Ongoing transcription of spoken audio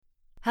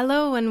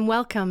Hello and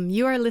welcome.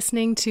 You are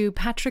listening to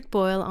Patrick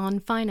Boyle on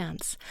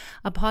Finance,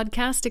 a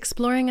podcast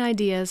exploring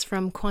ideas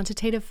from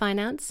quantitative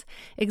finance,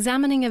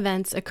 examining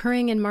events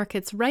occurring in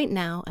markets right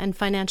now and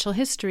financial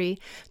history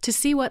to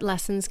see what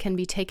lessons can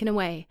be taken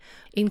away,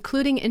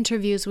 including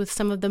interviews with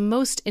some of the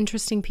most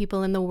interesting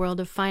people in the world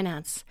of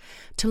finance.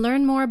 To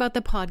learn more about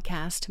the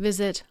podcast,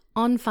 visit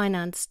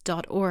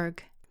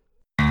onfinance.org.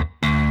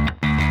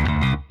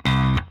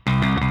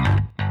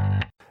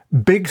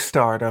 Big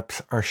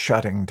startups are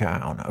shutting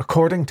down.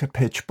 According to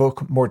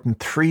PitchBook, more than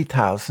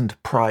 3,000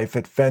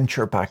 private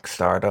venture-backed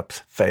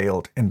startups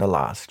failed in the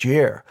last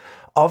year.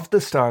 Of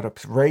the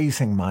startups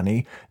raising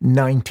money,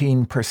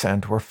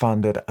 19% were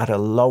funded at a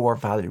lower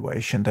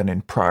valuation than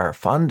in prior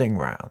funding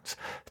rounds.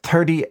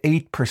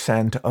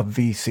 38% of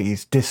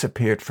VCs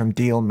disappeared from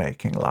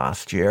deal-making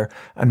last year,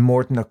 and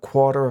more than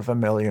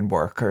 250,000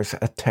 workers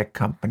at tech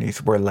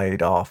companies were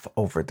laid off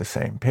over the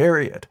same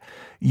period.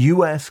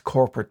 US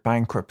corporate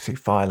bankruptcy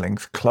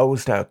filings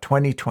closed out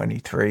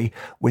 2023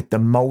 with the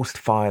most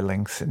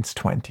filings since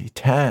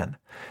 2010.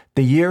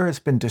 The year has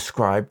been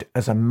described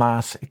as a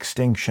mass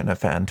extinction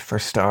event for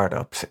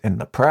startups in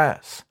the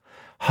press.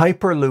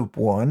 Hyperloop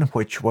One,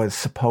 which was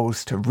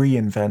supposed to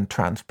reinvent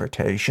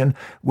transportation,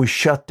 was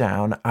shut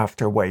down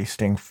after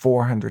wasting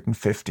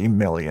 $450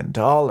 million.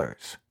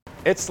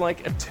 It's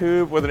like a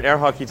tube with an air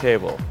hockey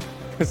table.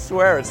 I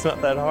swear it's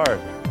not that hard.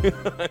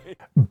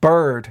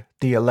 Bird,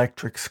 the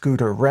electric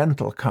scooter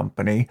rental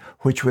company,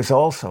 which was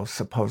also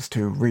supposed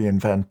to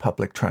reinvent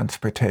public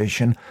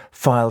transportation,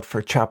 filed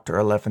for Chapter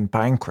 11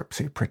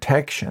 bankruptcy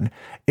protection.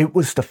 It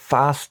was the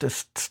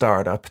fastest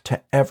startup to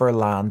ever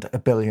land a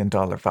 $1 billion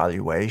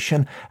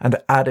valuation, and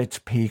at its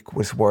peak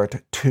was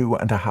worth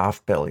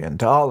 $2.5 billion.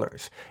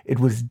 It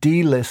was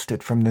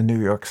delisted from the New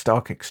York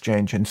Stock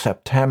Exchange in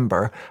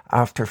September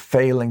after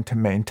failing to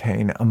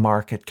maintain a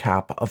market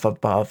cap of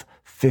above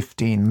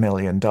 $15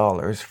 million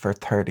for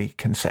 30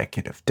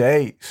 consecutive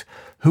days.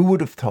 Who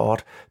would have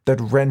thought that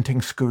renting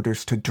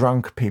scooters to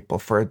drunk people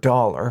for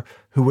 $1,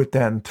 who would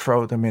then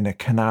throw them in a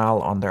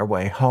canal on their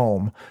way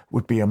home,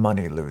 would be a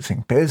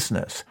money-losing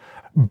business?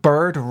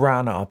 Bird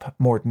ran up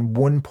more than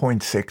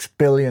 $1.6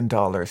 billion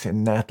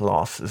in net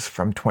losses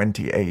from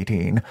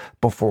 2018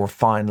 before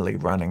finally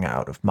running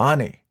out of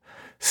money.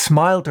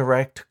 Smile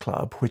Direct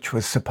Club, which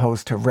was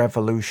supposed to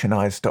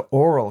revolutionize the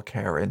oral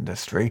care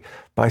industry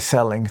by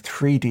selling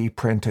 3D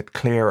printed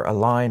clear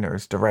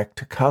aligners direct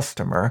to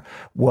customer,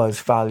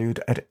 was valued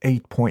at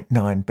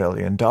 $8.9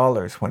 billion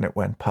when it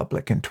went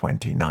public in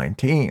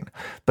 2019.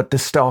 But the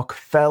stock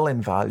fell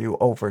in value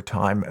over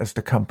time as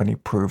the company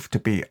proved to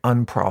be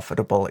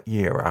unprofitable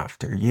year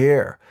after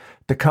year.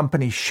 The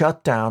company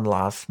shut down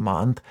last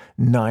month,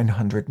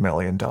 $900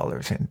 million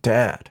in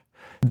debt.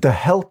 The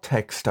health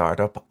tech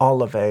startup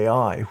Olive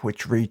AI,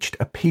 which reached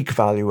a peak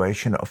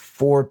valuation of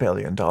 $4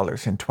 billion in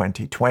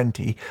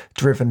 2020,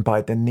 driven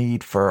by the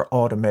need for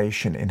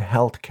automation in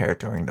healthcare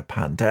during the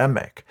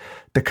pandemic.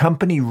 The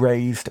company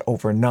raised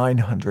over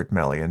 $900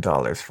 million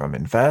from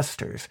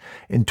investors.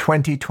 In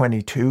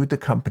 2022, the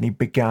company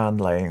began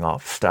laying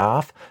off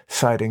staff,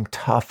 citing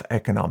tough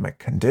economic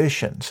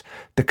conditions.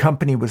 The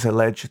company was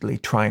allegedly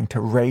trying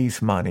to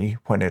raise money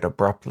when it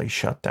abruptly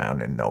shut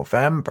down in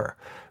November.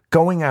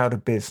 Going out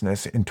of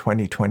business in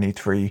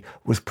 2023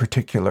 was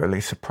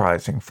particularly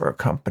surprising for a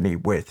company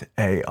with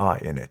AI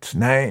in its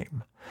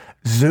name.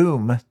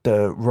 Zoom,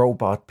 the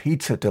robot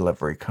pizza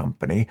delivery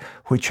company,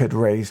 which had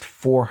raised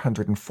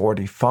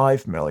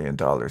 $445 million in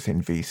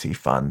VC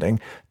funding,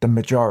 the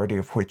majority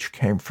of which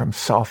came from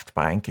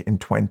SoftBank in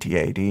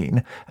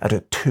 2018 at a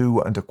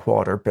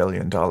 $2.25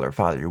 billion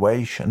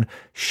valuation,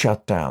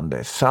 shut down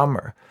this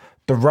summer.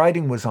 The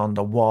writing was on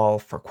the wall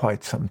for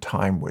quite some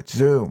time with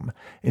Zoom.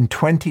 In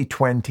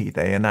 2020,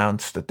 they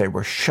announced that they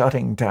were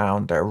shutting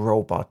down their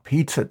robot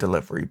pizza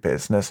delivery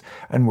business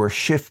and were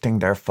shifting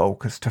their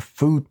focus to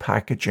food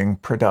packaging,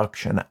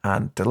 production,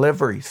 and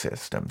delivery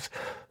systems.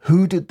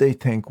 Who did they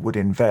think would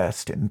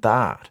invest in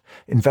that?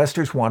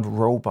 Investors want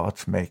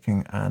robots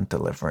making and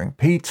delivering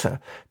pizza.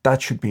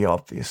 That should be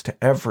obvious to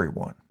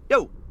everyone.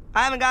 Yo,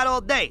 I haven't got all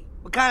day.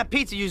 What kind of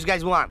pizza you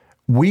guys want?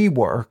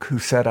 WeWork, who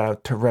set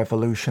out to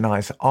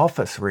revolutionize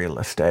office real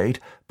estate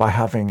by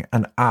having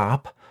an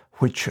app,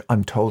 which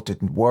I'm told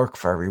didn't work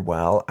very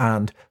well,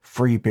 and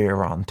free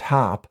beer on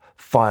tap,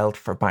 filed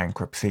for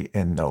bankruptcy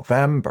in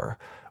November.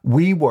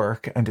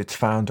 WeWork and its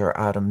founder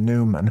Adam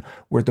Neumann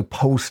were the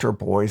poster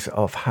boys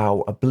of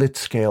how a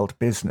blitzscaled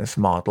business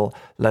model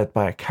led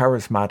by a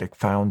charismatic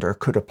founder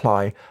could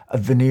apply a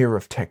veneer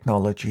of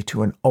technology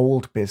to an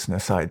old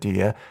business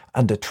idea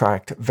and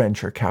attract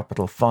venture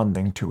capital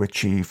funding to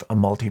achieve a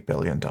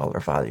multi-billion-dollar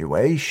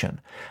valuation.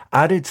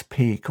 At its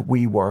peak,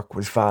 WeWork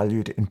was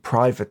valued in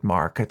private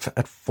markets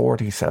at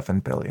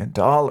 $47 billion.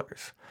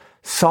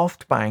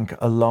 SoftBank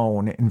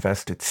alone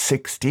invested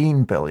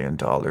 $16 billion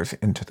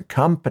into the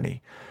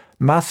company.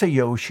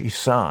 Masayoshi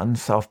Son,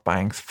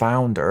 SoftBank's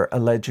founder,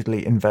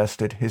 allegedly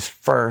invested his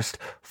first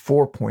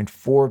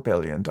 $4.4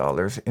 billion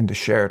in the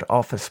shared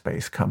office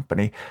space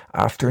company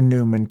after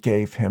Newman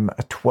gave him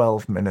a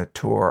 12-minute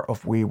tour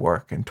of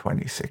WeWork in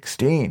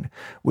 2016.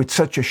 With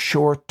such a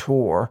short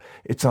tour,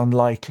 it's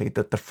unlikely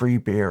that the free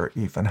beer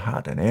even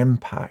had an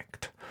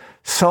impact.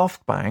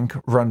 SoftBank,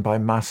 run by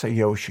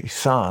Masayoshi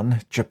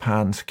Son,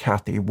 Japan's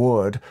Cathie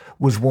Wood,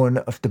 was one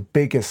of the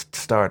biggest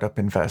startup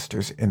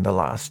investors in the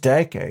last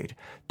decade.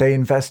 They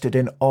invested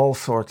in all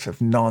sorts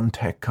of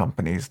non-tech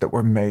companies that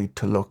were made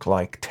to look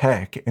like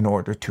tech in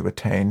order to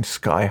attain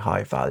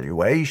sky-high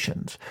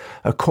valuations.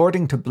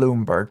 According to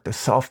Bloomberg, the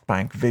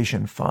SoftBank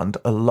Vision Fund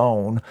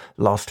alone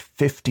lost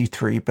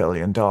 $53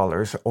 billion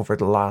over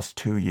the last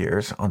 2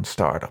 years on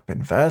startup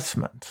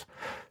investments.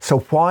 So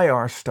why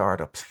are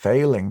startups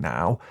failing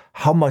now?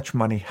 How much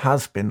money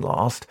has been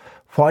lost?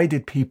 Why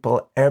did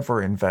people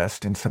ever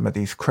invest in some of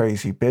these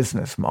crazy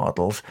business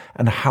models?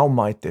 And how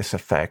might this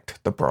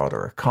affect the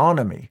broader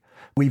economy?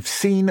 We've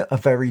seen a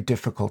very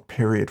difficult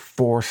period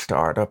for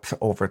startups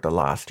over the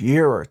last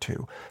year or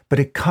two, but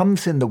it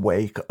comes in the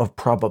wake of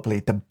probably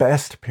the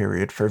best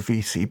period for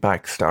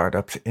VC-backed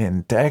startups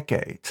in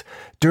decades.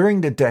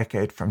 During the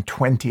decade from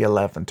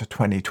 2011 to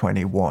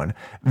 2021,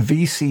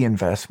 VC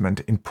investment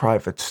in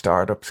private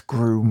startups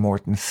grew more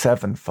than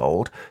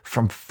sevenfold,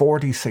 from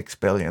 $46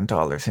 billion in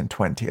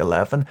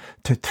 2011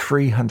 to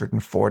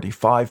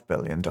 $345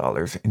 billion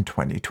in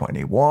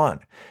 2021.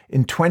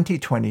 In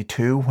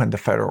 2022, when the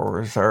Federal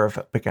Reserve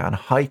began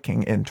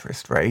hiking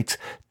interest rates,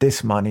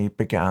 this money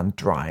began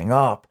drying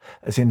up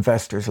as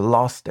investors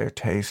lost their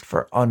taste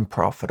for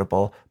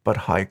unprofitable but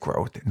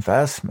high-growth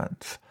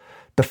investments.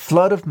 The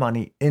flood of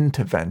money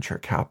into venture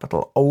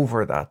capital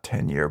over that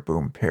 10-year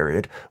boom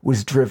period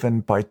was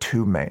driven by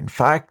two main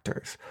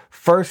factors.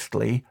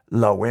 Firstly,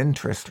 low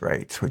interest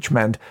rates, which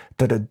meant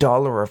that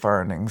 $1 of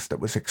earnings that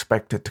was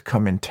expected to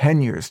come in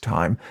 10 years'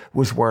 time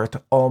was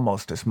worth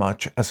almost as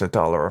much as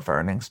 $1 of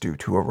earnings due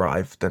to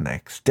arrive the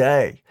next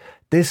day.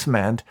 This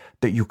meant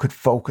that you could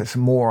focus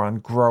more on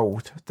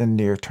growth than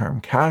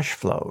near-term cash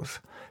flows.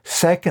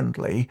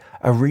 Secondly,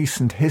 a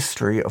recent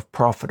history of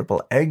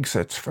profitable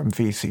exits from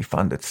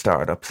VC-funded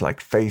startups like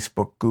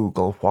Facebook,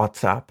 Google,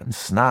 WhatsApp, and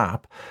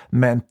Snap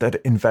meant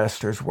that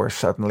investors were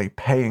suddenly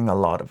paying a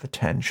lot of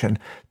attention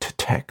to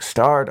tech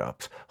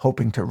startups,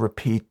 hoping to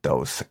repeat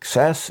those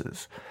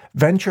successes.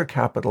 Venture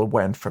capital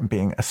went from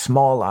being a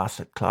small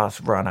asset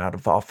class run out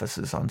of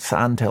offices on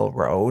Sandhill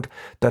Road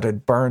that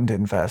had burned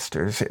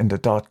investors in the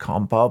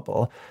dot-com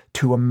bubble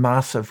to a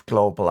massive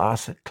global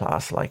asset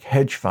class like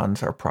hedge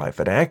funds or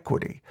private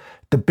equity.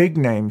 The big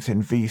names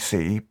in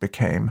VC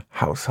became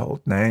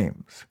household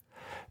names.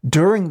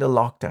 During the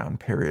lockdown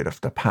period of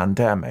the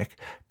pandemic,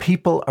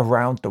 people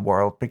around the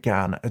world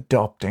began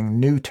adopting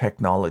new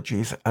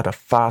technologies at a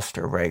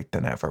faster rate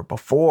than ever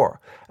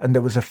before, and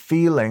there was a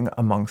feeling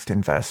amongst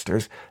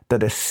investors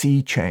that a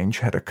sea change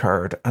had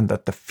occurred and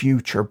that the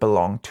future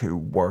belonged to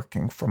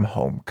working from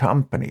home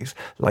companies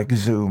like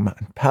Zoom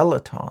and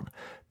Peloton.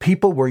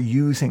 People were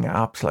using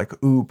apps like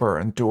Uber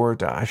and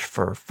DoorDash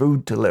for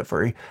food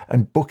delivery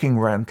and booking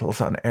rentals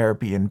on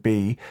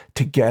Airbnb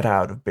to get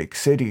out of big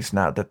cities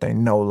now that they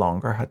no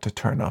longer had to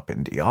turn up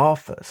in the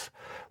office.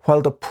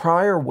 While the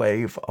prior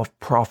wave of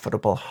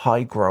profitable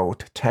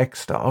high-growth tech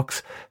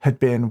stocks had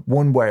been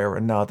one way or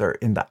another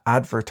in the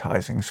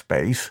advertising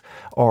space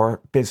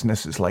or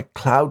businesses like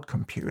cloud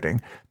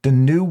computing, the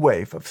new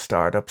wave of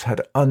startups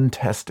had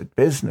untested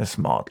business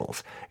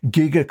models,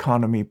 gig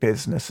economy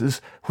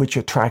businesses which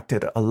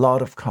attracted a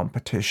lot of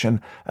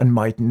competition and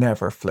might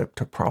never flip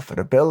to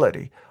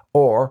profitability,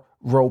 or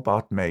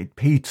robot-made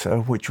pizza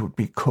which would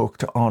be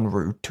cooked en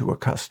route to a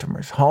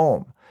customer's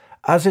home.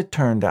 As it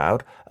turned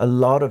out, a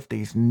lot of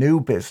these new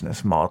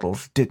business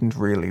models didn't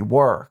really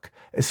work,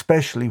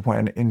 especially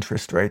when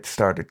interest rates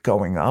started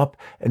going up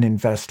and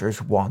investors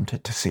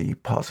wanted to see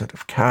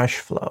positive cash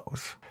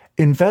flows.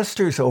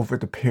 Investors over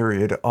the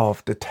period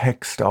of the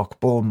tech stock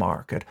bull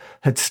market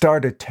had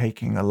started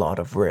taking a lot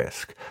of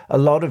risk. A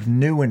lot of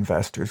new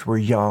investors were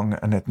young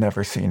and had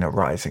never seen a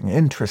rising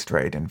interest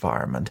rate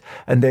environment,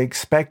 and they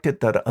expected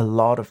that a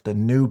lot of the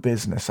new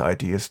business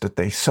ideas that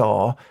they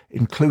saw,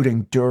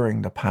 including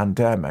during the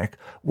pandemic,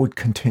 would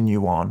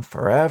continue on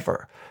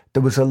forever.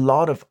 There was a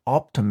lot of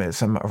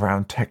optimism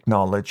around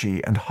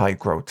technology and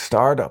high-growth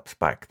startups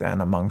back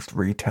then amongst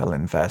retail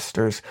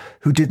investors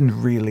who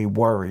didn't really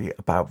worry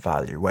about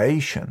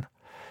valuation.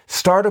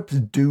 Startups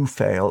do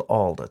fail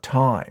all the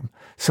time,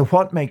 so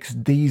what makes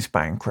these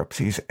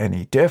bankruptcies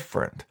any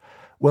different?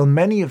 Well,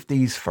 many of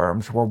these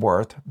firms were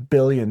worth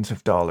billions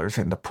of dollars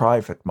in the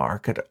private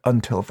market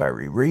until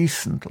very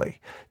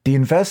recently. The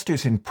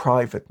investors in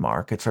private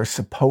markets are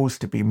supposed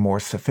to be more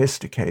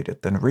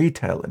sophisticated than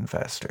retail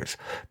investors,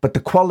 but the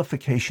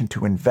qualification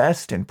to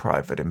invest in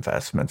private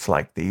investments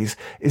like these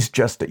is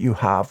just that you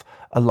have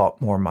a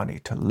lot more money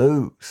to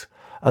lose.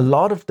 A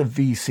lot of the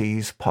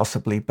VCs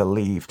possibly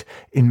believed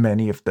in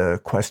many of the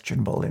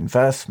questionable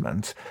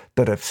investments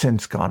that have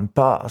since gone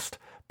bust,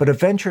 But a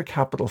venture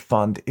capital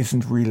fund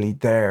isn't really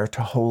there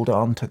to hold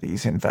on to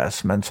these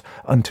investments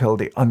until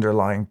the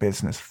underlying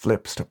business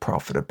flips to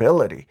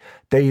profitability.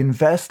 They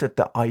invest at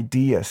the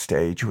idea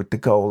stage with the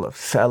goal of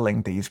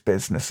selling these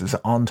businesses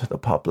onto the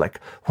public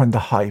when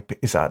the hype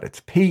is at its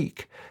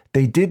peak.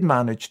 They did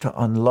manage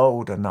to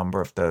unload a number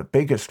of the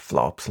biggest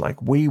flops like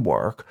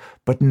WeWork,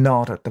 but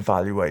not at the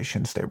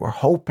valuations they were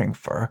hoping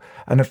for,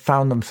 and have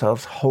found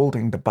themselves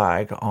holding the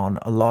bag on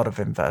a lot of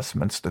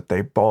investments that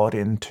they bought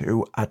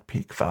into at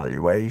peak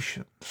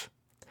valuations.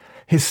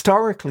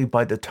 Historically,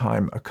 by the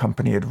time a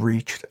company had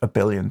reached $1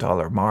 billion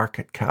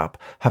market cap,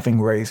 having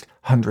raised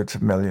hundreds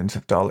of millions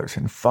of dollars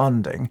in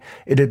funding,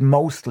 it had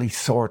mostly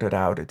sorted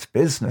out its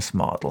business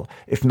model.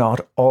 If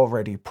not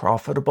already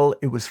profitable,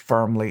 it was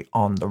firmly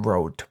on the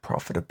road to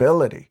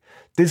profitability.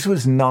 This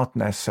was not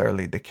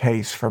necessarily the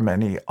case for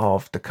many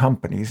of the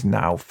companies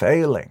now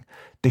failing.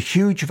 The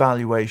huge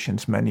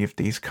valuations many of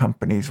these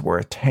companies were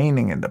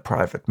attaining in the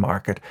private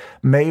market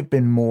may have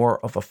been more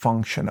of a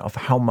function of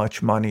how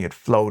much money had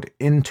flowed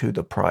into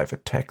the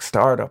private tech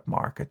startup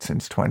market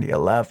since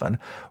 2011,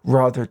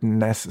 rather than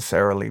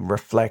necessarily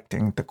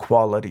reflecting the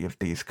quality of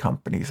these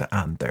companies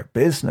and their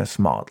business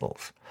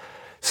models.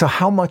 So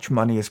how much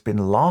money has been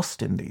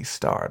lost in these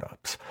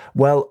startups?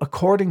 Well,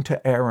 according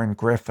to Aaron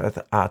Griffith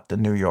at the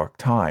New York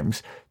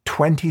Times,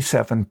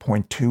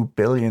 $27.2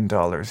 billion in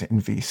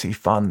VC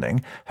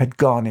funding had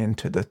gone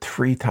into the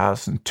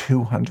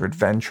 3,200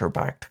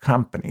 venture-backed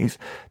companies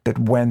that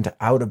went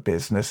out of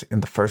business in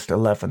the first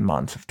 11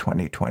 months of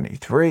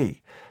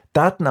 2023.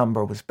 That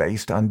number was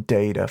based on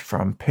data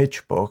from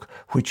PitchBook,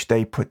 which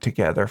they put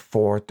together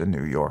for the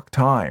New York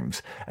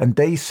Times. And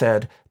they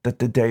said that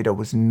the data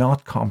was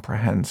not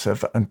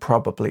comprehensive and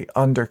probably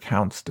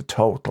undercounts the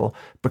total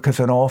because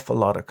an awful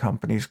lot of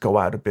companies go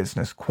out of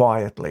business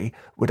quietly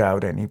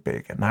without any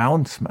big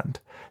announcement.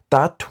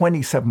 That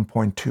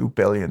 $27.2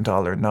 billion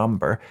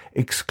number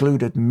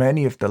excluded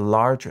many of the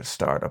largest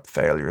startup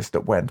failures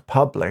that went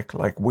public,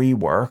 like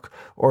WeWork,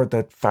 or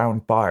that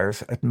found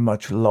buyers at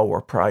much lower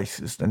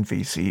prices than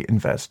VC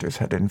investors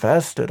had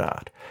invested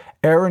at.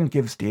 Erin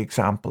gives the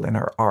example in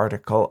her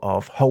article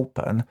of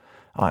Hopin,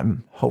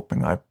 I'm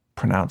hoping I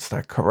pronounced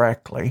that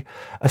correctly,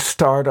 a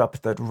startup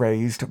that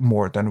raised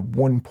more than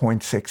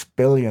 $1.6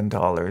 billion in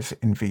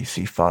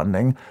VC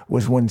funding,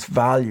 was once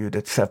valued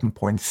at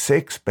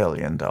 $7.6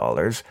 billion,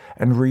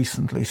 and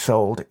recently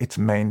sold its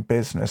main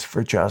business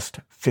for just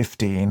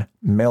 $15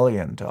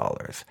 million.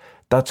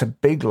 That's a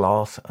big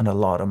loss and a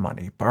lot of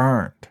money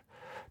burned.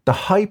 The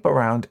hype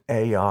around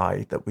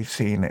AI that we've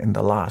seen in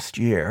the last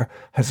year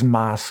has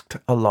masked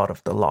a lot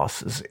of the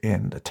losses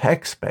in the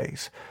tech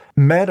space.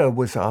 Meta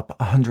was up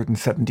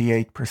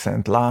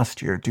 178%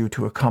 last year due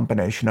to a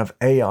combination of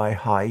AI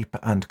hype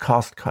and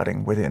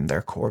cost-cutting within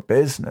their core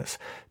business.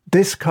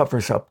 This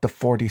covers up the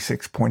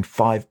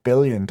 $46.5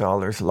 billion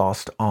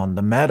lost on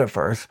the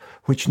metaverse,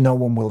 which no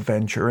one will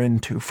venture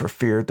into for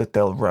fear that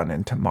they'll run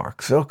into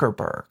Mark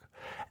Zuckerberg.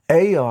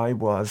 AI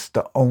was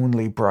the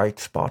only bright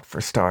spot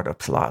for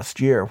startups last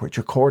year, which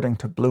according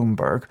to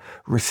Bloomberg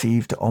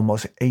received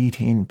almost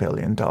 $18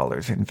 billion in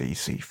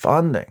VC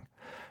funding.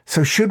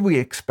 So should we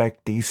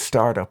expect these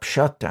startup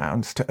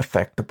shutdowns to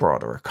affect the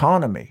broader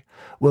economy?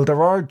 Well,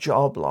 there are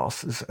job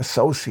losses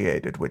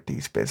associated with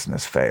these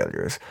business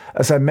failures.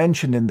 As I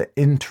mentioned in the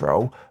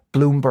intro,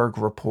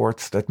 Bloomberg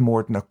reports that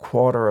more than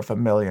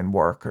 250,000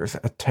 workers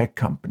at tech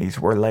companies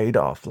were laid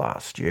off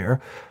last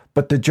year.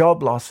 But the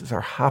job losses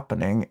are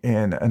happening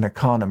in an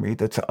economy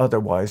that's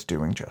otherwise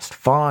doing just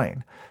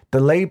fine. The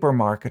labour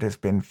market has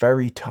been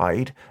very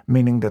tight,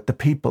 meaning that the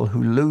people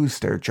who lose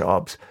their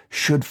jobs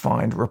should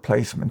find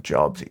replacement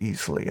jobs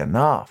easily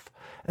enough.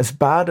 As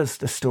bad as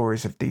the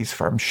stories of these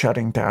firms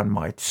shutting down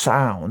might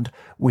sound,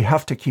 we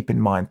have to keep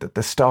in mind that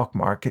the stock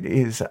market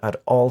is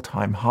at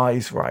all-time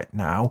highs right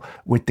now,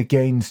 with the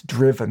gains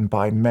driven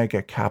by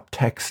mega-cap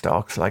tech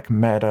stocks like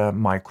Meta,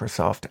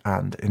 Microsoft,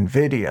 and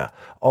Nvidia,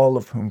 all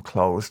of whom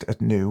closed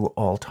at new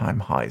all-time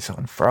highs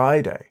on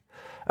Friday.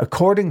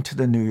 According to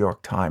the New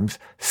York Times,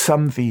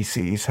 some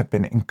VCs have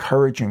been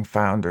encouraging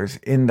founders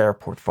in their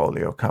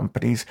portfolio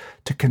companies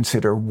to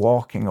consider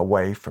walking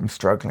away from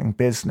struggling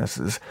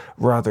businesses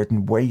rather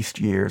than waste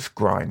years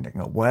grinding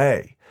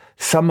away.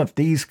 Some of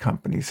these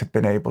companies have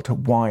been able to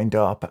wind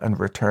up and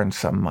return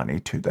some money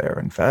to their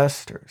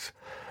investors.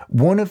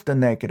 One of the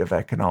negative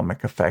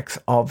economic effects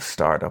of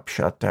startup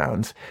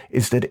shutdowns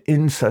is that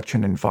in such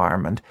an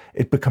environment,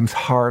 it becomes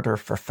harder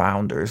for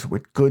founders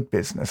with good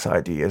business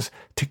ideas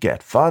to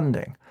get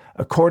funding.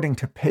 According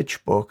to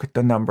PitchBook,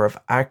 the number of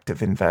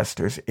active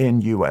investors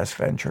in U.S.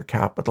 venture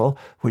capital,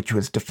 which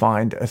was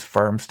defined as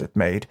firms that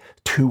made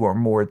 2 or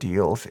more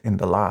deals in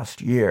the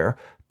last year,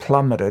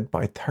 plummeted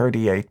by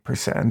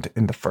 38%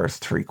 in the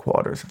first 3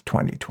 quarters of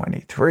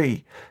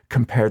 2023,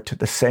 compared to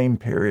the same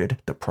period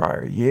the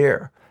prior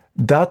year.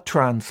 That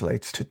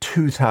translates to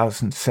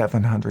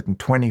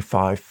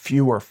 2,725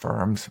 fewer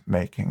firms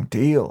making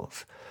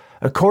deals.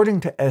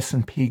 According to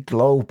S&P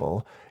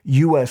Global,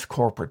 U.S.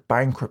 corporate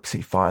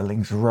bankruptcy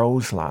filings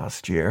rose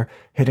last year,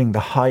 hitting the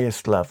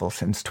highest level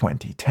since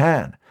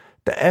 2010.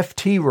 The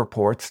FT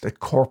reports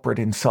that corporate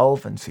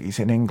insolvencies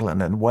in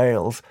England and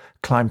Wales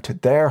climbed to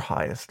their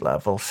highest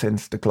level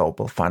since the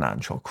global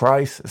financial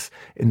crisis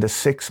in the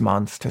 6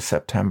 months to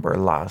September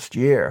last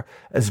year,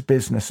 as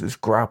businesses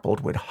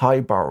grappled with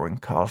high borrowing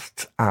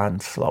costs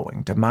and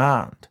slowing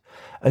demand.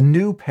 A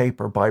new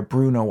paper by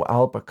Bruno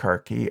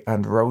Albuquerque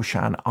and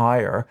Roshan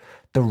Iyer,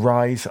 The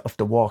Rise of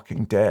the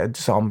Walking Dead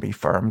Zombie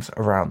Firms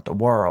Around the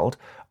World,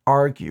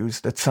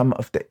 argues that some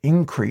of the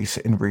increase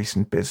in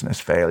recent business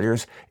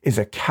failures is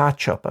a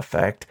catch-up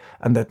effect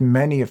and that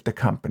many of the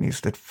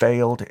companies that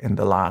failed in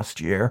the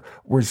last year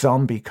were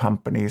zombie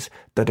companies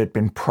that had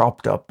been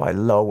propped up by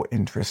low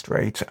interest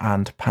rates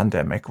and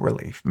pandemic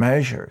relief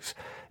measures.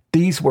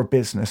 These were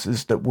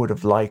businesses that would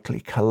have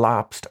likely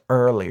collapsed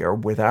earlier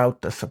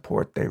without the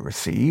support they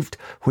received,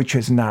 which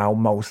has now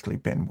mostly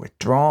been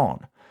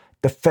withdrawn.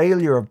 The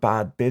failure of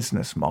bad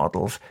business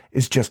models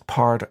is just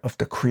part of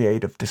the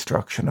creative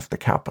destruction of the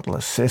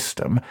capitalist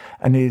system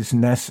and is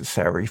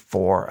necessary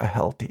for a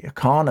healthy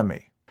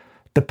economy.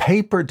 The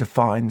paper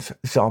defines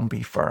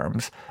zombie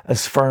firms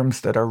as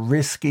firms that are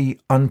risky,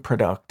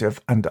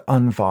 unproductive, and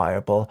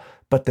unviable,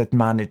 but that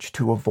manage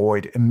to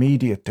avoid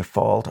immediate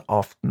default,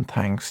 often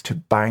thanks to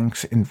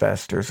banks,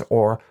 investors,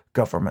 or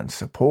government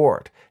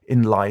support,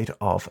 in light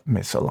of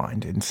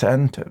misaligned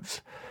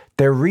incentives.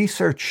 Their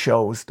research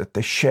shows that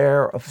the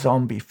share of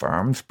zombie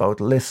firms,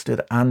 both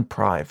listed and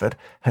private,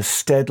 has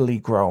steadily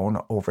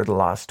grown over the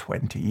last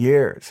 20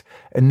 years,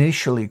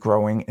 initially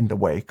growing in the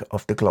wake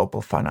of the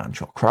global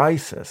financial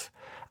crisis.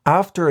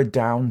 After a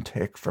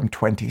downtick from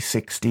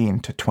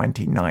 2016 to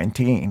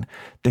 2019,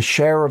 the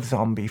share of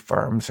zombie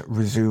firms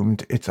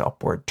resumed its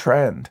upward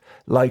trend,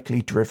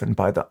 likely driven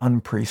by the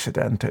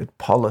unprecedented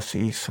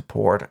policy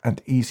support and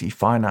easy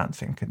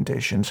financing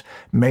conditions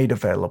made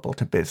available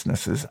to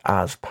businesses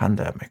as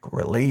pandemic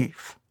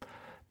relief.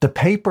 The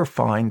paper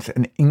finds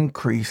an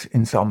increase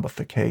in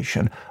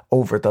zombification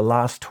over the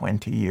last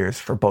 20 years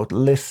for both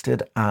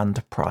listed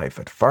and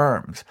private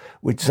firms,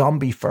 with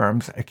zombie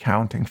firms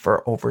accounting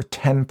for over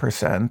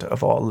 10%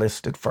 of all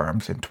listed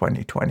firms in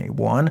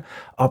 2021,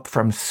 up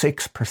from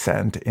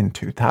 6% in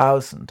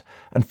 2000.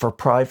 And for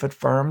private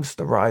firms,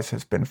 the rise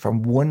has been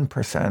from 1%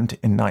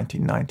 in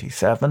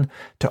 1997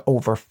 to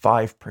over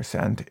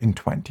 5% in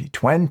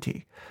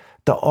 2020.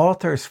 The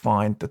authors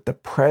find that the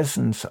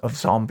presence of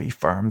zombie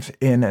firms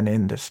in an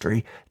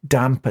industry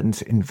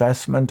dampens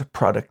investment,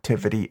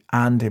 productivity,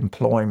 and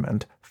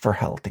employment for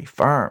healthy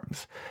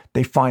firms.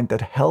 They find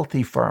that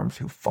healthy firms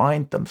who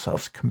find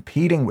themselves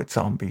competing with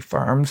zombie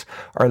firms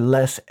are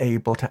less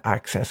able to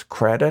access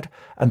credit,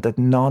 and that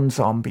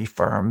non-zombie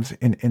firms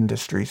in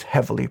industries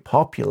heavily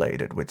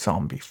populated with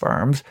zombie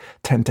firms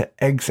tend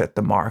to exit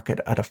the market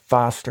at a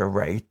faster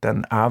rate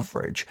than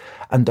average,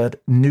 and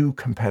that new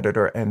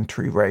competitor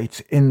entry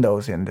rates in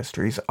those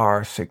industries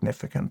are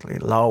significantly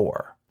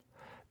lower.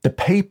 The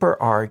paper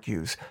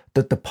argues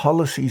that the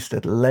policies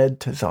that led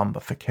to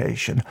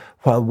zombification,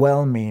 while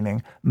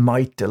well-meaning,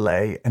 might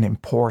delay an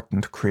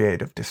important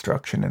creative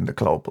destruction in the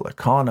global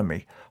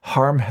economy,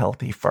 harm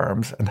healthy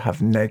firms, and have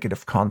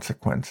negative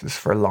consequences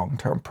for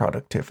long-term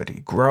productivity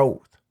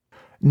growth.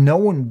 No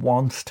one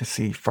wants to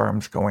see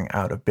firms going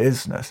out of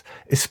business,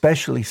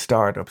 especially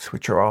startups,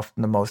 which are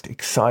often the most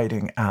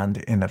exciting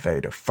and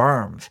innovative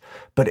firms.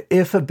 But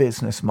if a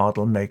business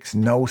model makes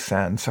no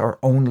sense or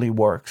only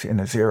works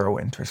in a zero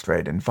interest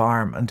rate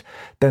environment,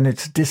 then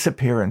its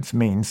disappearance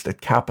means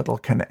that capital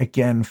can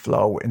again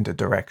flow in the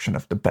direction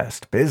of the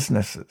best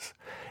businesses.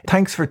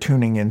 Thanks for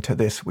tuning in to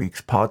this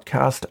week's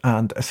podcast,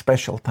 and a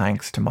special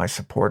thanks to my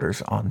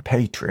supporters on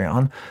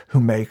Patreon who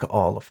make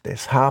all of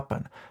this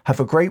happen. Have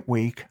a great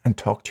week and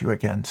talk to you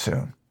again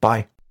soon.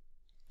 Bye.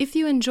 If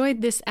you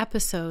enjoyed this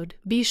episode,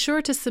 be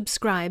sure to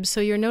subscribe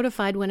so you're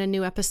notified when a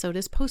new episode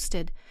is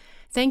posted.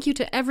 Thank you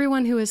to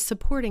everyone who is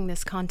supporting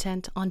this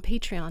content on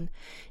Patreon.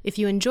 If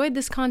you enjoyed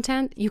this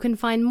content, you can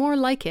find more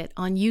like it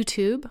on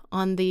YouTube,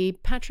 on the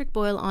Patrick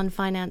Boyle on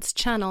Finance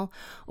channel,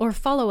 or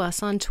follow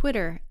us on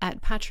Twitter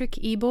at Patrick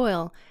E.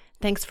 Boyle.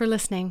 Thanks for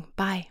listening.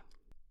 Bye.